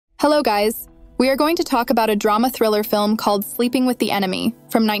Hello guys, we are going to talk about a drama thriller film called Sleeping with the Enemy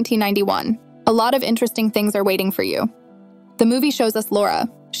from 1991. A lot of interesting things are waiting for you. The movie shows us Laura.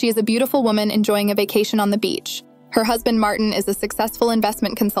 She is a beautiful woman enjoying a vacation on the beach. Her husband Martin is a successful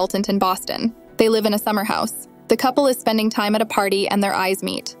investment consultant in Boston. They live in a summer house. The couple is spending time at a party and their eyes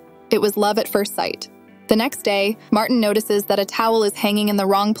meet. It was love at first sight. The next day, Martin notices that a towel is hanging in the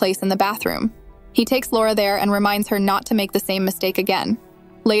wrong place in the bathroom. He takes Laura there and reminds her not to make the same mistake again.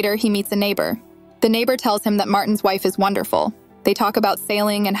 Later, he meets a neighbor. The neighbor tells him that Martin's wife is wonderful. They talk about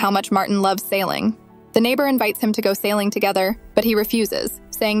sailing and how much Martin loves sailing. The neighbor invites him to go sailing together, but he refuses,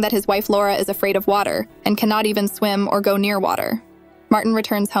 saying that his wife Laura is afraid of water and cannot even swim or go near water. Martin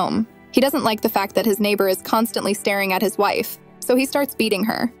returns home. He doesn't like the fact that his neighbor is constantly staring at his wife, so he starts beating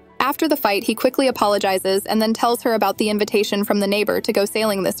her. After the fight, he quickly apologizes and then tells her about the invitation from the neighbor to go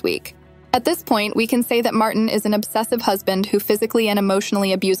sailing this week. At this point, we can say that Martin is an obsessive husband who physically and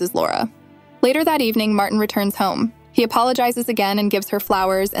emotionally abuses Laura. Later that evening, Martin returns home. He apologizes again and gives her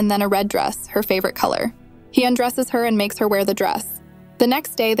flowers and then a red dress, her favorite color. He undresses her and makes her wear the dress. The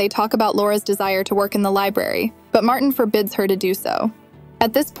next day, they talk about Laura's desire to work in the library, but Martin forbids her to do so.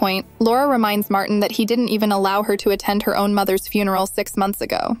 At this point, Laura reminds Martin that he didn't even allow her to attend her own mother's funeral 6 months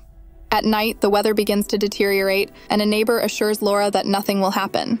ago. At night, the weather begins to deteriorate, and a neighbor assures Laura that nothing will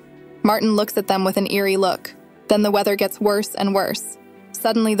happen. Martin looks at them with an eerie look. Then the weather gets worse and worse.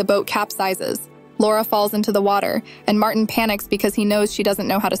 Suddenly, the boat capsizes. Laura falls into the water, and Martin panics because he knows she doesn't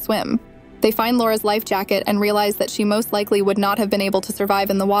know how to swim. They find Laura's life jacket and realize that she most likely would not have been able to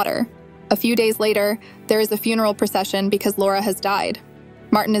survive in the water. A few days later, there is a funeral procession because Laura has died.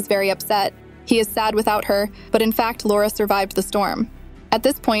 Martin is very upset. He is sad without her, but in fact, Laura survived the storm. At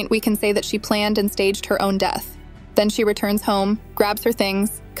this point, we can say that she planned and staged her own death. Then she returns home, grabs her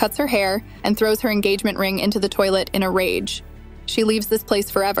things, cuts her hair, and throws her engagement ring into the toilet in a rage. She leaves this place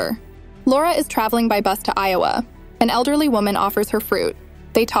forever. Laura is traveling by bus to Iowa. An elderly woman offers her fruit.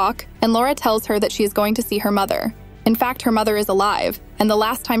 They talk, and Laura tells her that she is going to see her mother. In fact, her mother is alive, and the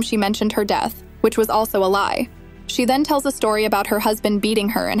last time she mentioned her death, which was also a lie. She then tells a story about her husband beating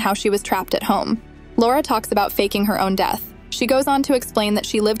her and how she was trapped at home. Laura talks about faking her own death. She goes on to explain that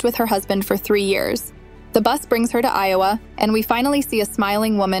she lived with her husband for 3 years. The bus brings her to Iowa, and we finally see a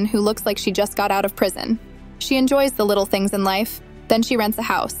smiling woman who looks like she just got out of prison. She enjoys the little things in life. Then she rents a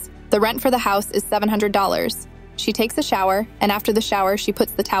house. The rent for the house is $700. She takes a shower, and after the shower, she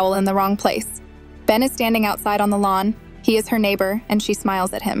puts the towel in the wrong place. Ben is standing outside on the lawn. He is her neighbor, and she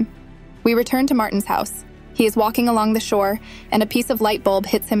smiles at him. We return to Martin's house. He is walking along the shore, and a piece of light bulb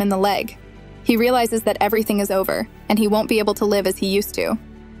hits him in the leg. He realizes that everything is over, and he won't be able to live as he used to.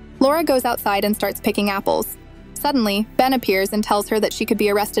 Laura goes outside and starts picking apples. Suddenly, Ben appears and tells her that she could be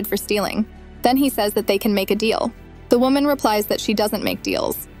arrested for stealing. Then he says that they can make a deal. The woman replies that she doesn't make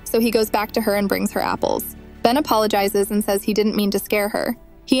deals, so he goes back to her and brings her apples. Ben apologizes and says he didn't mean to scare her.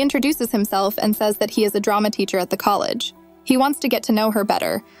 He introduces himself and says that he is a drama teacher at the college. He wants to get to know her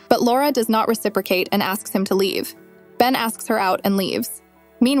better, but Laura does not reciprocate and asks him to leave. Ben asks her out and leaves.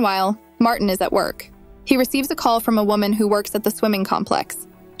 Meanwhile, Martin is at work. He receives a call from a woman who works at the swimming complex.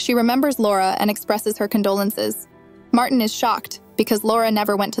 She remembers Laura and expresses her condolences. Martin is shocked because Laura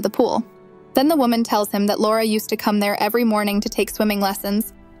never went to the pool. Then the woman tells him that Laura used to come there every morning to take swimming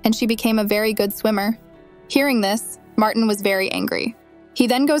lessons, and she became a very good swimmer. Hearing this, Martin was very angry. He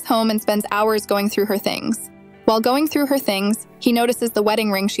then goes home and spends hours going through her things. While going through her things, he notices the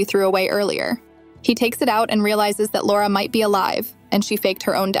wedding ring she threw away earlier. He takes it out and realizes that Laura might be alive, and she faked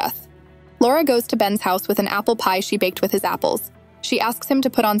her own death. Laura goes to Ben's house with an apple pie she baked with his apples. She asks him to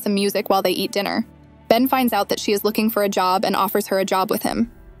put on some music while they eat dinner. Ben finds out that she is looking for a job and offers her a job with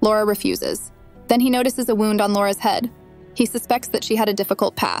him. Laura refuses. Then he notices a wound on Laura's head. He suspects that she had a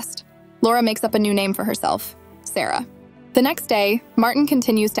difficult past. Laura makes up a new name for herself, Sarah. The next day, Martin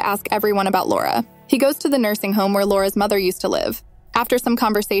continues to ask everyone about Laura. He goes to the nursing home where Laura's mother used to live. After some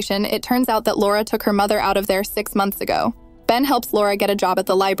conversation, it turns out that Laura took her mother out of there 6 months ago. Ben helps Laura get a job at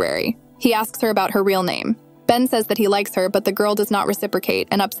the library. He asks her about her real name. Ben says that he likes her, but the girl does not reciprocate,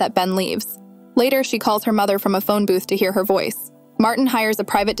 and upset Ben leaves. Later, she calls her mother from a phone booth to hear her voice. Martin hires a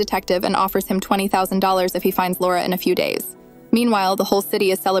private detective and offers him $20,000 if he finds Laura in a few days. Meanwhile, the whole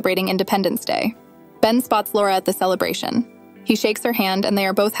city is celebrating Independence Day. Ben spots Laura at the celebration. He shakes her hand, and they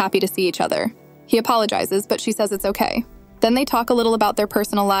are both happy to see each other. He apologizes, but she says it's okay. Then they talk a little about their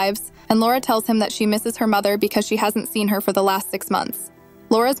personal lives, and Laura tells him that she misses her mother because she hasn't seen her for the last 6 months.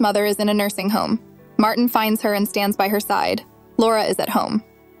 Laura's mother is in a nursing home. Martin finds her and stands by her side. Laura is at home.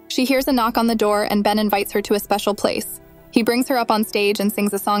 She hears a knock on the door, and Ben invites her to a special place. He brings her up on stage and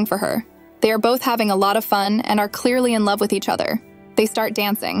sings a song for her. They are both having a lot of fun and are clearly in love with each other. They start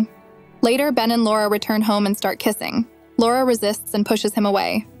dancing. Later, Ben and Laura return home and start kissing. Laura resists and pushes him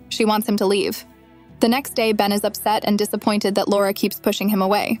away. She wants him to leave. The next day, Ben is upset and disappointed that Laura keeps pushing him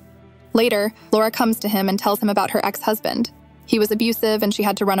away. Later, Laura comes to him and tells him about her ex-husband. He was abusive and she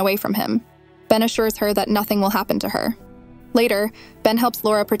had to run away from him. Ben assures her that nothing will happen to her. Later, Ben helps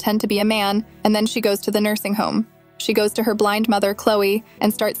Laura pretend to be a man, and then she goes to the nursing home. She goes to her blind mother, Chloe,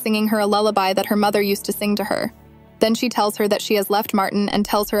 and starts singing her a lullaby that her mother used to sing to her. Then she tells her that she has left Martin and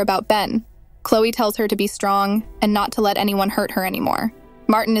tells her about Ben. Chloe tells her to be strong and not to let anyone hurt her anymore.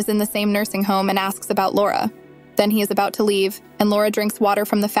 Martin is in the same nursing home and asks about Laura. Then he is about to leave, and Laura drinks water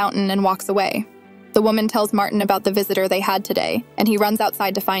from the fountain and walks away. The woman tells Martin about the visitor they had today, and he runs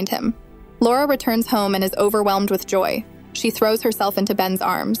outside to find him. Laura returns home and is overwhelmed with joy. She throws herself into Ben's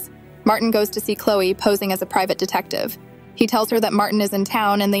arms. Martin goes to see Chloe posing as a private detective. He tells her that Martin is in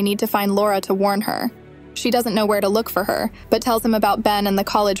town and they need to find Laura to warn her. She doesn't know where to look for her, but tells him about Ben and the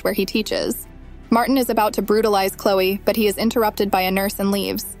college where he teaches. Martin is about to brutalize Chloe, but he is interrupted by a nurse and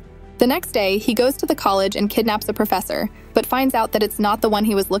leaves. The next day, he goes to the college and kidnaps a professor, but finds out that it's not the one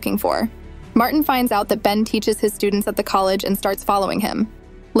he was looking for. Martin finds out that Ben teaches his students at the college and starts following him.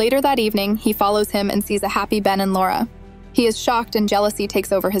 Later that evening, he follows him and sees a happy Ben and Laura. He is shocked and jealousy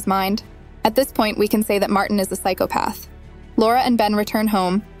takes over his mind. At this point, we can say that Martin is a psychopath. Laura and Ben return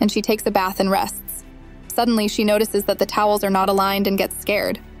home, and she takes a bath and rests. Suddenly, she notices that the towels are not aligned and gets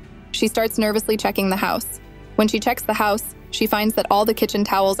scared. She starts nervously checking the house. When she checks the house, she finds that all the kitchen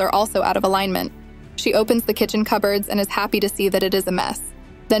towels are also out of alignment. She opens the kitchen cupboards and is happy to see that it is a mess.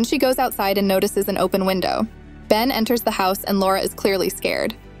 Then she goes outside and notices an open window. Ben enters the house and Laura is clearly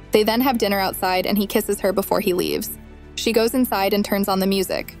scared. They then have dinner outside and he kisses her before he leaves. She goes inside and turns on the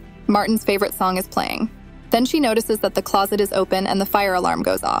music. Martin's favorite song is playing. Then she notices that the closet is open and the fire alarm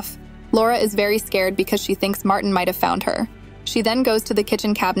goes off. Laura is very scared because she thinks Martin might have found her. She then goes to the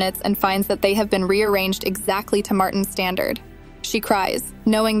kitchen cabinets and finds that they have been rearranged exactly to Martin's standard. She cries,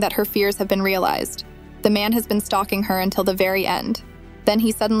 knowing that her fears have been realized. The man has been stalking her until the very end. Then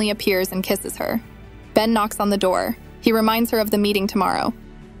he suddenly appears and kisses her. Ben knocks on the door. He reminds her of the meeting tomorrow.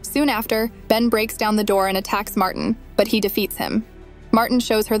 Soon after, Ben breaks down the door and attacks Martin, but he defeats him. Martin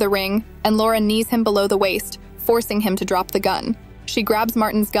shows her the ring, and Laura knees him below the waist, forcing him to drop the gun. She grabs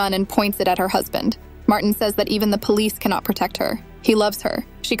Martin's gun and points it at her husband. Martin says that even the police cannot protect her. He loves her.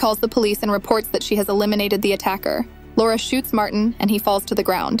 She calls the police and reports that she has eliminated the attacker. Laura shoots Martin, and he falls to the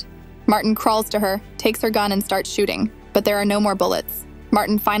ground. Martin crawls to her, takes her gun, and starts shooting, but there are no more bullets.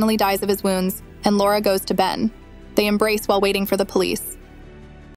 Martin finally dies of his wounds, and Laura goes to Ben. They embrace while waiting for the police.